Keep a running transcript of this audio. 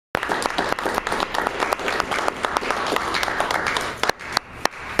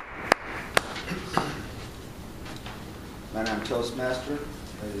Toastmaster,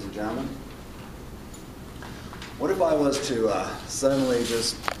 ladies and gentlemen. What if I was to suddenly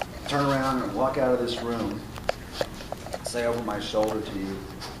just turn around and walk out of this room, say over my shoulder to you,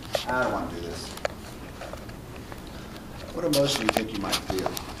 I don't want to do this. What emotion do you think you might feel?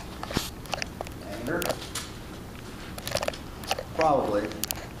 Anger? Probably.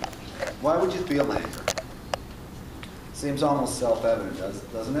 Why would you feel anger? Seems almost self-evident,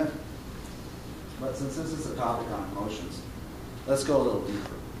 doesn't it? But since this is a topic on emotions, let's go a little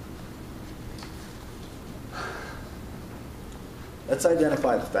deeper. Let's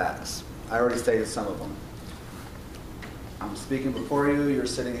identify the facts. I already stated some of them. I'm speaking before you. You're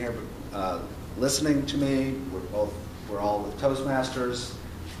sitting here listening to me. We're all with Toastmasters.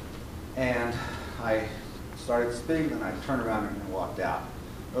 And I started to speak, and I turned around and walked out.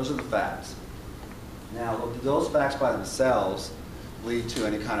 Those are the facts. Now, do those facts by themselves lead to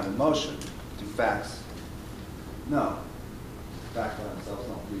any kind of emotion? Do facts? No. Facts by themselves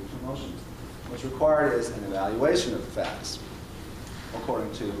don't lead to emotions. What's required is an evaluation of the facts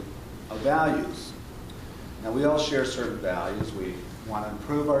according to our values. Now, we all share certain values. We want to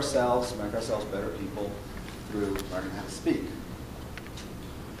improve ourselves, make ourselves better people through learning how to speak.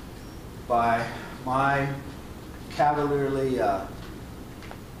 By my cavalierly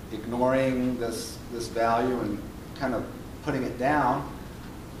ignoring this value and kind of putting it down,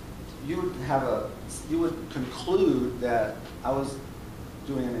 you would conclude that I was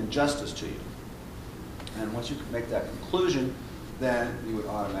doing an injustice to you. And once you make that conclusion, then you would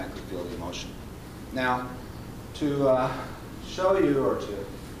automatically feel the emotion. Now, to show you or to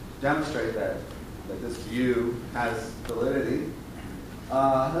demonstrate that this view has validity,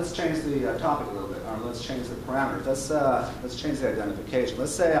 let's change the topic a little bit, or let's change the parameters. Let's change the identification.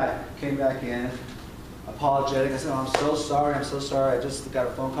 Let's say I came back in, apologetic. I said, "Oh, I'm so sorry. I just got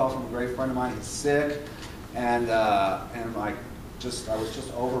a phone call from a great friend of mine. He's sick, and I was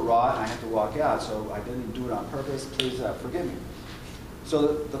just overwrought, and I had to walk out. So I didn't do it on purpose. Please forgive me." So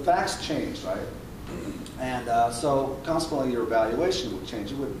the facts changed, right? And so consequently, your evaluation would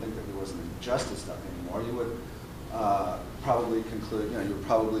change. You wouldn't think that there was an injustice stuff anymore. You would probably conclude, you would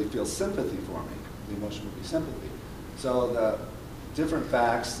probably feel sympathy for me. The emotion would be sympathy. So the different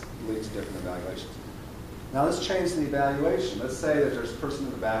facts lead to different evaluations. Now let's change the evaluation. Let's say that there's a person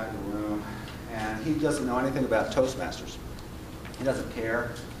in the back of the room, and he doesn't know anything about Toastmasters. He doesn't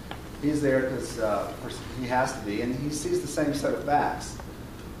care. He's there because he has to be, and he sees the same set of facts.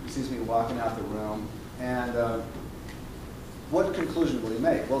 He sees me walking out the room, and what conclusion will he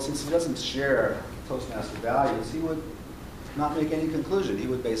make? Well, since he doesn't share Toastmaster values, he would not make any conclusion. He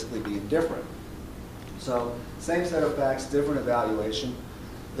would basically be indifferent. So, same set of facts, different evaluation,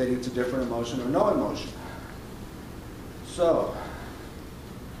 leading to different emotion or no emotion. So,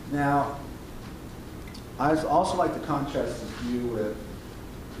 now, I'd also like to contrast this view with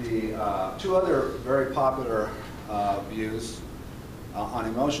the two other very popular views on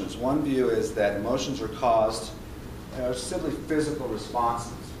emotions. One view is that emotions are caused simply physical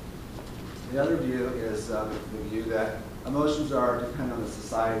responses. The other view is the view that emotions are dependent on the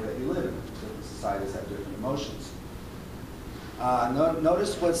society that you live in. Different societies have different emotions.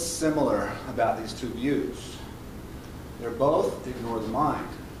 Notice what's similar about these two views. They're both ignore the mind,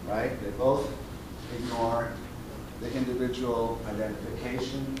 right? They both ignore the individual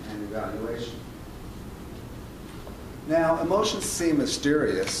identification and evaluation. Now, emotions seem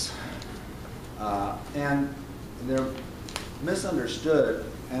mysterious, and they're misunderstood,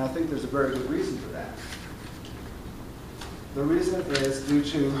 and I think there's a very good reason for that. The reason is due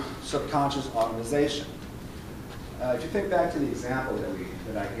to subconscious automitization. If you think back to the example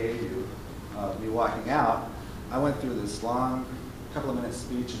that I gave you of me walking out, I went through this long, couple of minute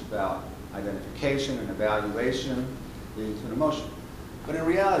speech about identification and evaluation leading to an emotion. But in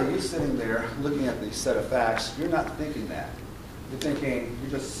reality, you sitting there looking at the set of facts, you're not thinking that. You're thinking,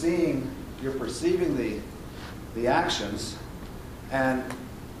 you're just seeing, you're perceiving the actions, and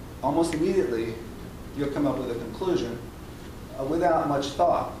almost immediately you'll come up with a conclusion without much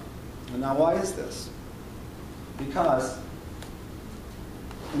thought. And now why is this? Because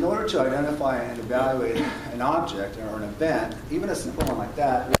in order to identify and evaluate an object or an event, even a simple one like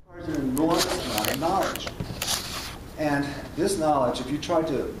that, requires an enormous amount of knowledge. And this knowledge, if you try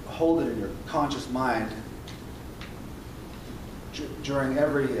to hold it in your conscious mind during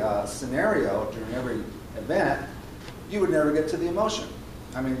every scenario, during every event, you would never get to the emotion.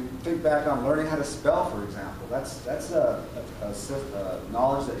 I mean, think back on learning how to spell, for example. That's a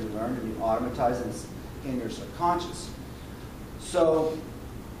knowledge that you learned and you automatize in your subconscious. So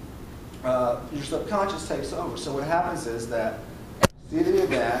your subconscious takes over. So what happens is that as See the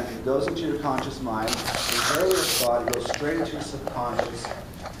event, it goes into your conscious mind, the earlier thought, it goes straight into your subconscious.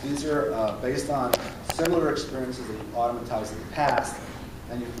 These are based on similar experiences that you've automatized in the past,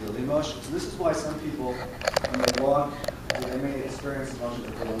 and you feel the emotions. So this is why some people, when they walk, they may experience emotions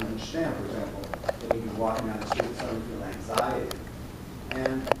that they don't understand. For example, they may be walking down the street and suddenly feel anxiety,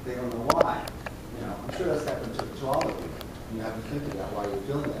 and they don't know why. You know, I'm sure that's happened to all of you. You have to think about why you're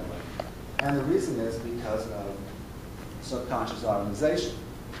feeling that way. And the reason is because of subconscious automatization.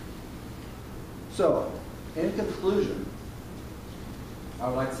 So, in conclusion, I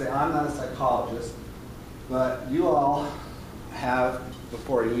would like to say I'm not a psychologist, but you all have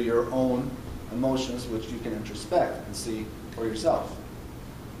before you your own emotions which you can introspect and see for yourself.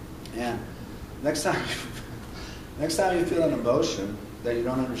 And next time you feel an emotion that you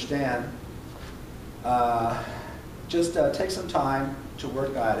don't understand, just take some time to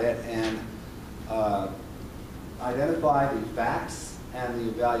work at it and identify the facts and the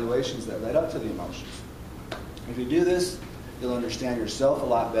evaluations that led up to the emotions. If you do this, you'll understand yourself a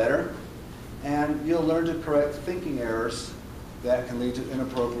lot better, and you'll learn to correct thinking errors that can lead to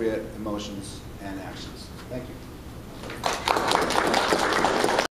inappropriate emotions and actions. Thank you.